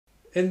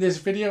In this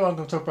video I'm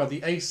going to talk about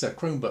the Acer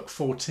Chromebook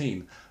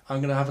 14. I'm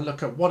going to have a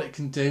look at what it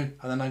can do,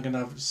 and then I'm going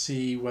to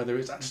see whether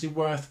it's actually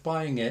worth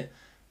buying it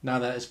now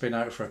that it's been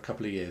out for a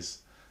couple of years.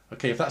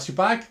 Okay, if that's your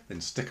bag, then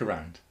stick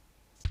around.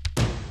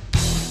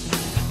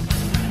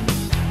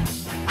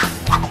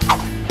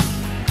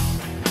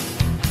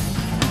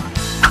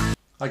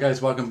 Hi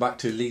guys, welcome back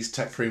to Lee's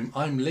Tech Room.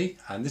 I'm Lee,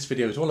 and this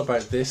video is all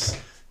about this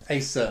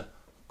Acer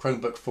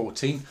Chromebook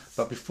 14.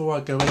 But before I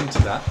go into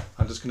that,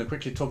 I'm just going to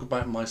quickly talk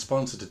about my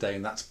sponsor today,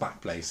 and that's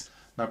Backblaze.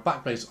 Now,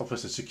 Backblaze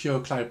offers a secure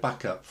cloud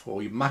backup for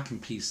all your Mac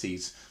and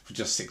PCs for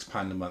just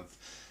 £6 a month.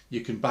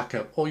 You can back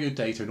up all your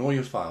data and all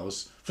your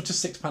files for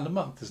just £6 a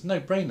month. It's a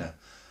no-brainer.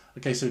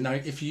 Okay, so now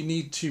if you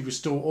need to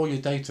restore all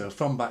your data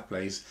from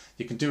Backblaze,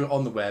 you can do it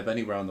on the web,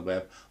 anywhere on the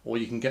web, or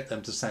you can get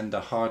them to send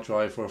a hard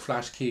drive or a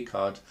flash key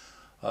card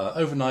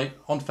overnight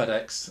on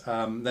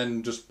FedEx,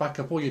 then just back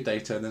up all your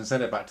data and then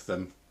send it back to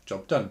them.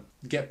 Job done.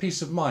 Get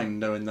peace of mind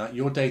knowing that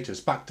your data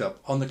is backed up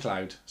on the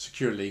cloud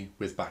securely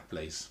with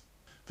Backblaze.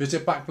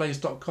 Visit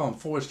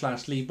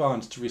backblaze.com/Lee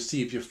Barnes to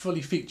receive your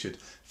fully featured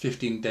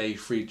 15-day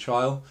free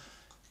trial.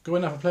 Go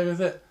and have a play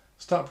with it.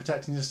 Start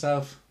protecting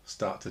yourself.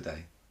 Start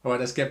today. Alright,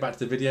 let's get back to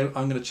the video.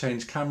 I'm going to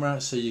change camera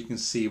so you can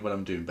see what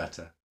I'm doing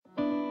better.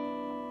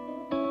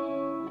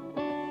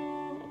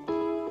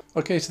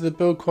 Okay, so the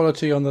build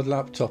quality on the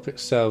laptop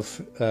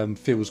itself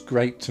feels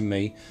great to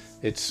me.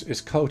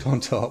 It's cold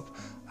on top,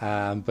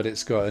 but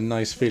it's got a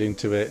nice feeling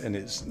to it, and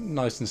it's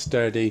nice and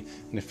sturdy,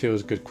 and it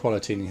feels good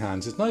quality in your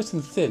hands. It's nice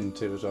and thin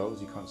too as well,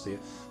 as you can't see it.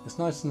 It's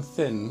nice and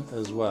thin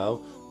as well,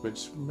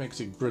 which makes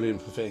it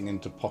brilliant for fitting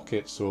into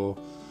pockets or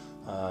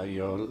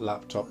your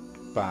laptop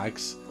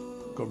bags.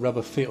 Got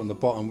rubber feet on the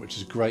bottom, which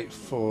is great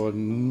for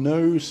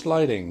no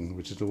sliding,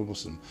 which is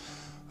awesome.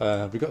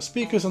 We've got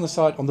speakers on the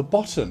side, on the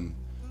bottom,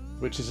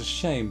 which is a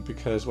shame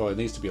because, well, it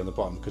needs to be on the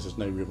bottom because there's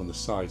no room on the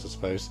sides, I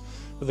suppose.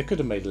 But they could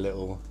have made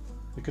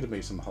they could have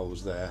made some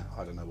holes there.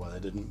 I don't know why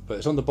they didn't, but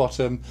it's on the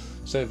bottom.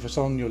 So if it's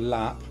on your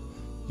lap,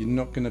 you're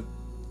not going to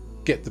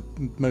get the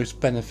most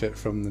benefit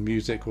from the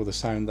music or the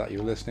sound that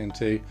you're listening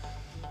to.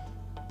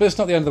 But it's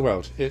not the end of the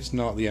world. It's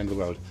not the end of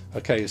the world.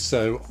 Okay,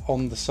 so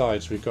on the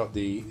sides we've got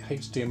the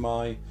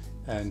HDMI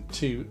and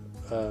two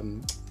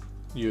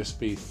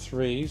USB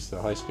 3s,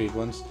 the high-speed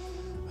ones.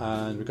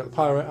 And we've got the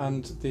power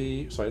and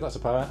that's the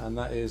power, and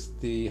that is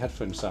the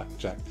headphone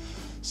jack.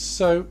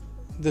 So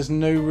there's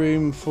no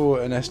room for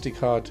an SD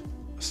card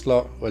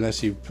slot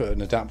unless you put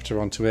an adapter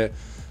onto it.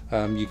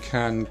 You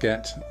can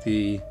get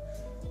the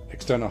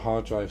external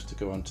hard drives to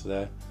go onto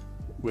there,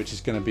 which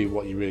is going to be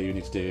what you really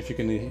need to do. If you're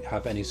going to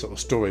have any sort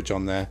of storage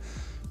on there,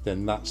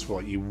 then that's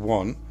what you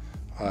want.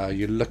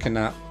 You're looking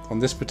at, on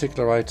this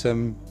particular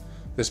item,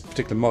 this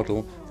particular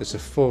model, there's a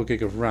 4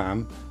 gig of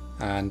RAM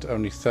and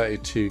only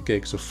 32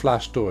 gigs of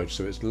flash storage,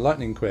 so it's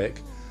lightning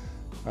quick,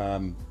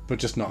 but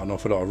just not an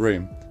awful lot of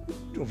room.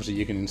 Obviously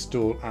you can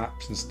install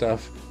apps and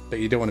stuff, but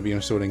you don't want to be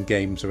installing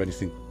games or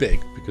anything big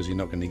because you're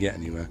not going to get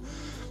anywhere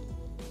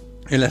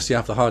unless you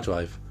have the hard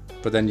drive,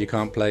 but then you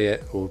can't play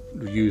it or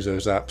use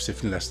those apps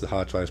unless the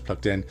hard drive is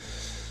plugged in.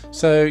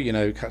 So, you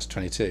know, catch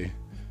 22.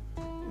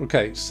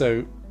 Okay,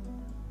 so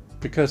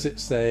because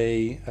it's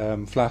a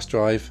flash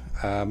drive,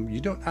 you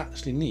don't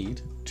actually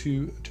need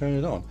to turn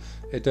it on.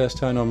 It does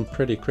turn on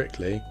pretty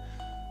quickly,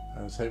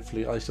 as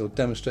hopefully I shall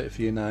demonstrate it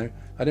for you now.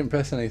 I didn't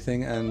press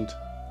anything, and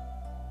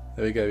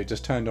there we go, it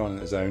just turned on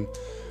its own,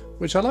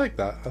 which I like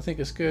that. I think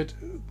it's good.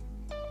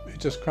 It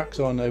just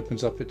cracks on,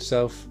 opens up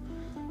itself,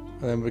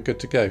 and then we're good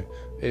to go.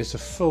 It's a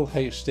full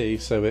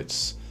HD, so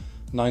it's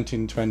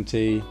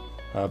 1920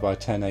 by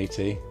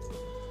 1080.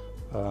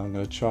 I'm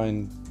going to try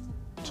and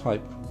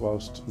type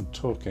whilst I'm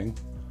talking.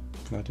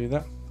 Can I do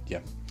that?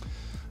 Yeah.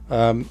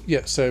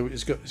 Yeah, so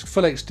it's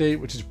full HD,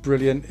 which is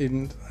brilliant,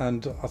 and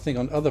I think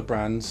on other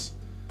brands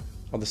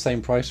on the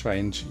same price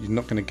range you're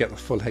not going to get the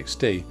full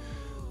HD.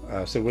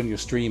 So when you're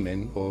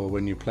streaming or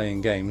when you're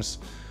playing games,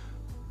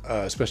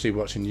 especially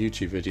watching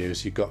YouTube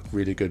videos, you've got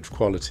really good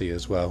quality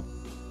as well.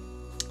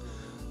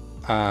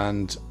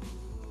 And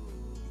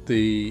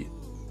the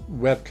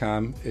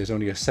webcam is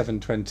only a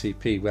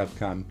 720p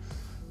webcam.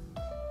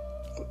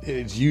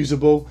 It's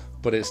usable,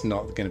 but it's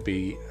not going to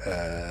be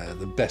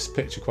the best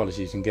picture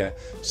quality you can get.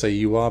 So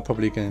you are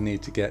probably going to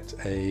need to get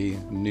a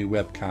new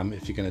webcam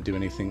if you're going to do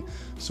anything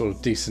sort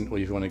of decent, or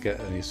if you want to get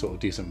any sort of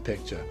decent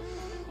picture.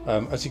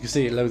 As you can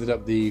see, it loaded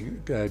up the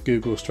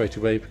Google straight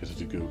away because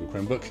it's a Google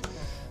Chromebook.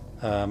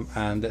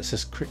 And let's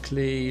just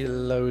quickly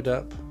load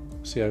up,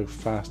 see how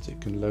fast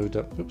it can load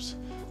up. Oops,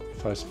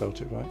 if I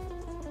spelt it right.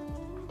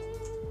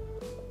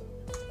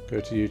 Go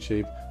to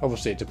YouTube.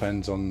 Obviously it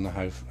depends on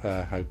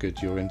how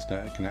good your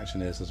internet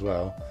connection is as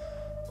well,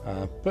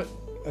 but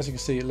as you can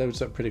see, it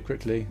loads up pretty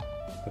quickly.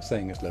 I'm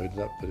saying it's loaded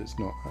up, but it's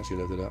not actually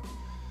loaded up.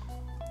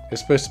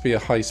 It's supposed to be a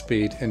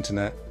high-speed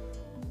internet.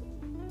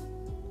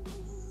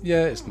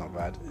 Yeah, it's not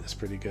bad, it's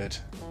pretty good.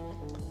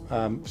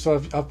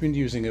 So I've been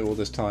using it all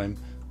this time,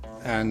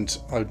 and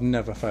I've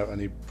never felt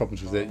any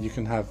problems with it. You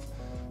can have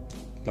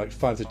like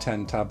 5 to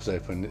 10 tabs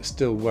open, it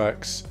still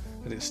works,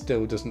 and it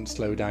still doesn't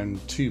slow down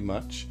too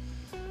much.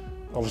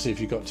 Obviously if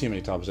you've got too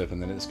many tabs open,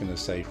 then it's going to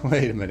say,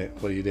 wait a minute,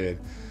 what are you doing?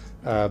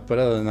 But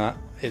other than that,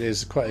 it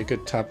is quite a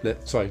good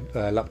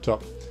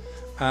laptop,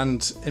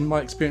 and in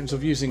my experience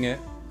of using it,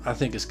 I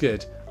think it's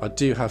good. I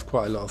do have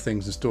quite a lot of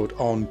things installed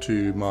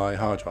onto my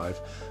hard drive,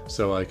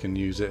 so I can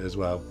use it as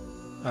well.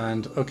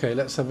 And okay,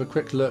 let's have a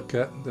quick look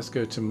at, let's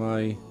go to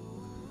my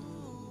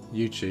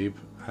YouTube,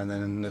 and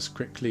then let's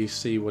quickly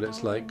see what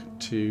it's like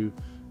to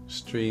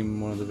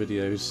stream one of the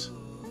videos.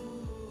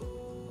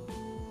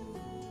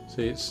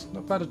 See, it's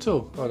not bad at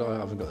all. Oh, I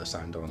haven't got the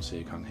sound on, so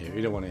you can't hear it.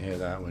 You don't want to hear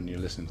that when you're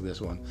listening to this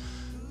one.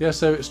 Yeah,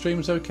 so it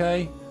streams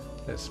okay.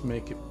 Let's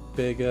make it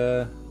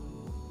bigger.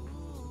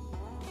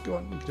 Go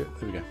on, you can do it.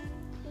 There we go.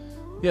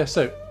 Yeah,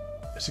 so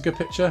it's a good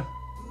picture.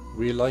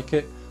 Really like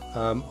it.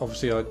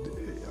 Obviously,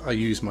 I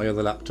use my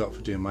other laptop for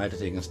doing my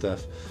editing and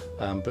stuff.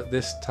 But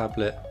this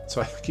tablet,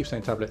 sorry, I keep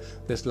saying tablet.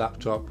 This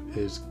laptop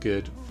is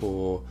good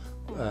for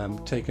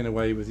taking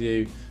away with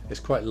you. It's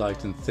quite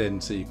light and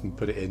thin, so you can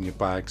put it in your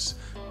bags,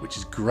 which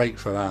is great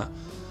for that.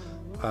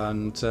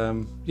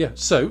 And yeah,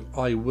 so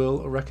I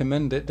will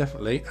recommend it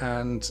definitely.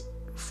 And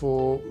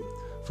for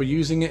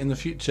using it in the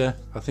future,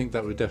 I think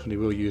that we definitely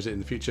will use it in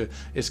the future.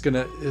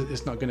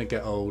 It's not gonna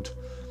get old,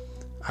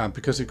 and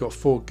because you've got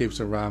 4 gigs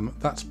of RAM,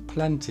 that's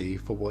plenty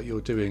for what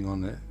you're doing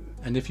on it.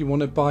 And if you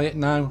want to buy it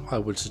now, I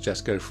would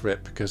suggest go for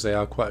it, because they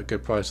are quite a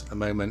good price at the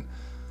moment,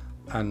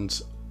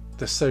 and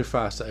they're so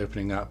fast at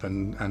opening up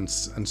and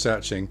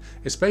searching.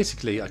 It's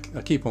basically, I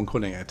keep on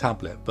calling it a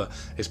tablet, but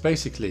it's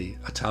basically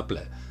a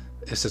tablet.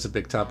 It's just a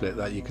big tablet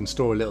that you can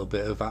store a little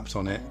bit of apps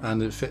on it,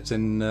 and it fits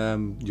in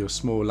your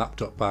small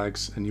laptop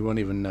bags, and you won't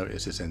even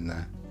notice it's in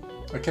there.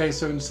 Okay,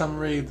 so in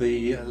summary,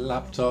 the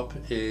laptop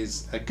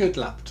is a good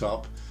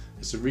laptop.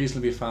 It's a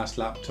reasonably fast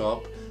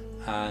laptop,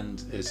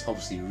 and it's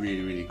obviously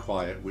really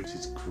quiet, which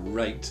is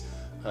great.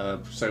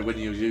 So when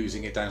you're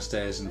using it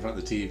downstairs in front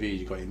of the TV,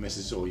 you've got your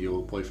missus or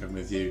your boyfriend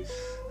with you,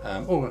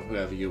 or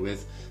whoever you're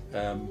with,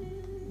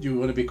 you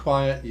want to be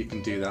quiet, you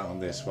can do that on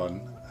this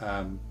one.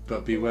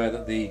 But beware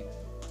that the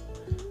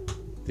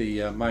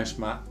mouse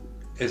mat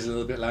is a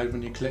little bit loud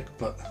when you click,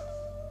 but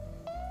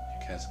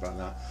who cares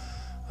about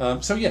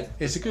that? So yeah,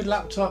 it's a good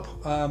laptop.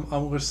 I'm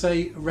going to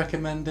say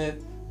recommend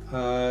it.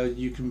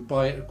 You can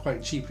buy it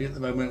quite cheaply at the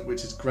moment,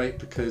 which is great,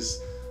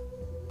 because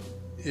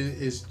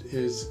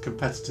his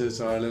competitors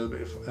are a little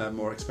bit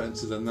more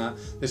expensive than that.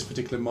 This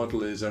particular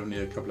model is only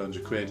a couple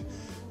 £100,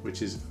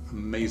 which is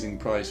amazing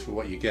price for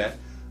what you get.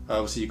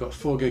 Obviously you've got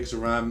 4 gigs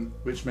of RAM,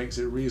 which makes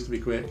it reasonably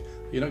quick.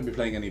 You're not going to be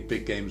playing any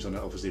big games on it,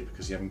 obviously,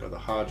 because you haven't got the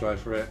hard drive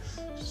for it.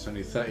 It's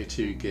only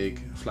 32 gig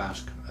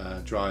flash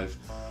drive,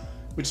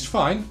 which is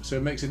fine. So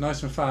it makes it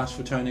nice and fast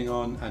for turning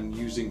on and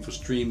using for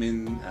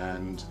streaming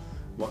and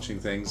watching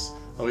things,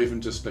 or even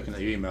just looking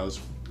at your emails.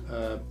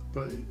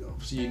 But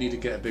obviously you need to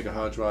get a bigger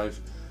hard drive,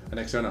 an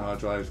external hard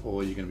drive,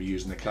 or you're going to be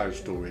using the cloud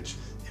storage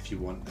if you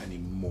want any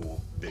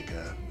more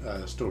bigger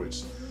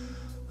storage.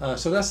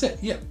 So that's it.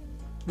 Yeah,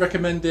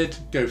 recommended,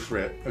 go for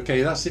it.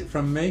 Okay, that's it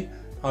from me.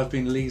 I've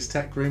been Lee's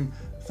Tech Room.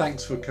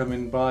 Thanks for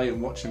coming by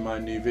and watching my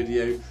new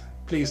video.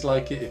 Please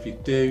like it if you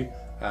do,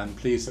 and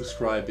please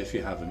subscribe if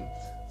you haven't.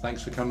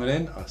 Thanks for coming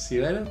in. I'll see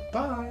you later.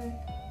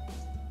 Bye.